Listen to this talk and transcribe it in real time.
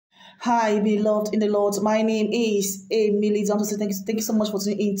Hi, beloved in the Lord. My name is Emily. I want to say thank you so much for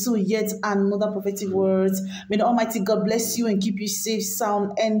tuning in to yet another prophetic word. May the Almighty God bless you and keep you safe,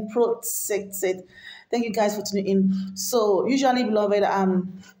 sound, and protected. Thank you guys for tuning in. So, usually, beloved,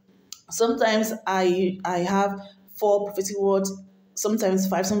 sometimes I have four prophetic words, sometimes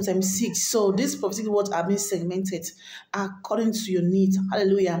five, sometimes six. So these prophetic words are being segmented according to your needs.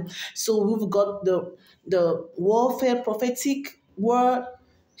 Hallelujah. So we've got the warfare prophetic word,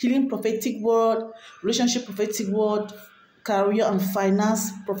 healing prophetic word, relationship prophetic word, career and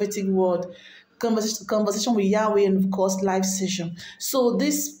finance prophetic word, conversation with Yahweh, and of course live session. So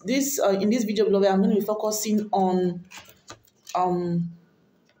this in this video, beloved, I'm going to be focusing on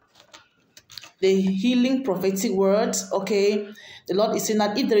the healing prophetic words. Okay, the Lord is saying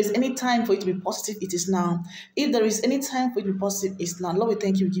that if there is any time for it to be positive, it is now. If there is any time for it to be positive, it's now. Lord, we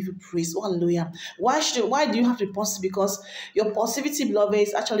thank you, we give you praise. Oh, hallelujah. Why do you have to be positive? Because your positivity, beloved,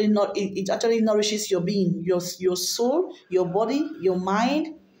 is actually not it actually nourishes your being, your soul, your body, your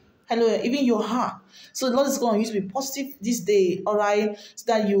mind. Hello, even your heart. So the Lord is going to use to be positive this day, all right, so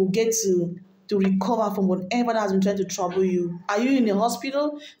that you get to recover from whatever that has been trying to trouble you. Are you in the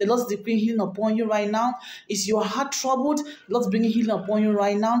hospital? The Lord's decreeing healing upon you right now. Is your heart troubled? The Lord's bringing healing upon you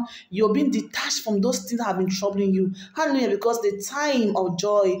right now. You're being detached from those things that have been troubling you. Hallelujah, because the time of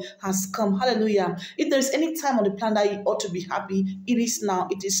joy has come. Hallelujah. If there is any time on the planet that you ought to be happy, it is now.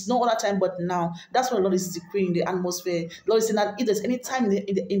 It is no other time but now. That's what the Lord is decreeing in the atmosphere. The Lord is saying that if there's any time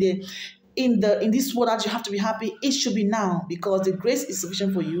in this world that you have to be happy, it should be now, because the grace is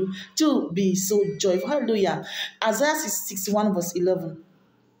sufficient for you to be so joyful. Hallelujah. Isaiah 61 verse 11.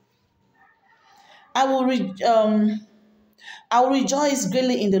 I will I will rejoice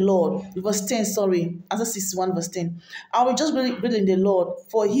greatly in the Lord. Verse 10, sorry. Isaiah 61 verse 10. I will rejoice greatly in the Lord,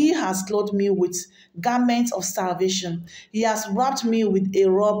 for he has clothed me with garments of salvation. He has wrapped me with a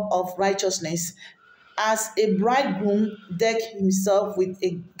robe of righteousness. As a bridegroom deck himself with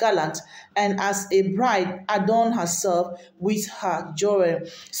a garland, and as a bride adorn herself with her jewelry.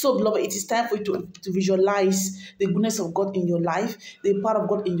 So, beloved, it is time for you to visualize the goodness of God in your life, the power of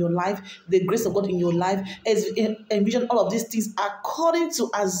God in your life, the grace of God in your life, as envision all of these things according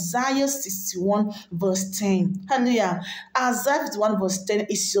to Isaiah 61 verse 10. Hallelujah. Isaiah 61 verse 10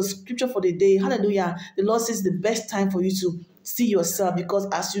 is your scripture for the day. Hallelujah. The Lord says the best time for you to see yourself, because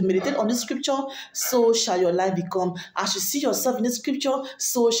as you meditate on this scripture, so shall your life become. As you see yourself in this scripture,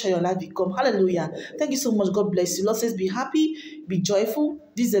 so shall your life become. Hallelujah. Thank you so much. God bless you. Lord says, be happy, be joyful.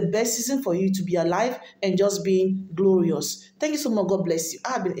 This is the best season for you to be alive and just being glorious. Thank you so much. God bless you.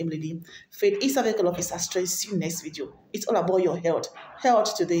 I have been Emily. Faith is a vehicle of His strength. See you next video. It's all about your health.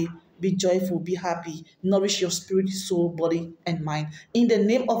 Health today. Be joyful, be happy, nourish your spirit, soul, body, and mind. In the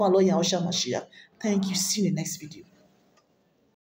name of our Lord Yahushua Mashiach. Thank you. See you in the next video.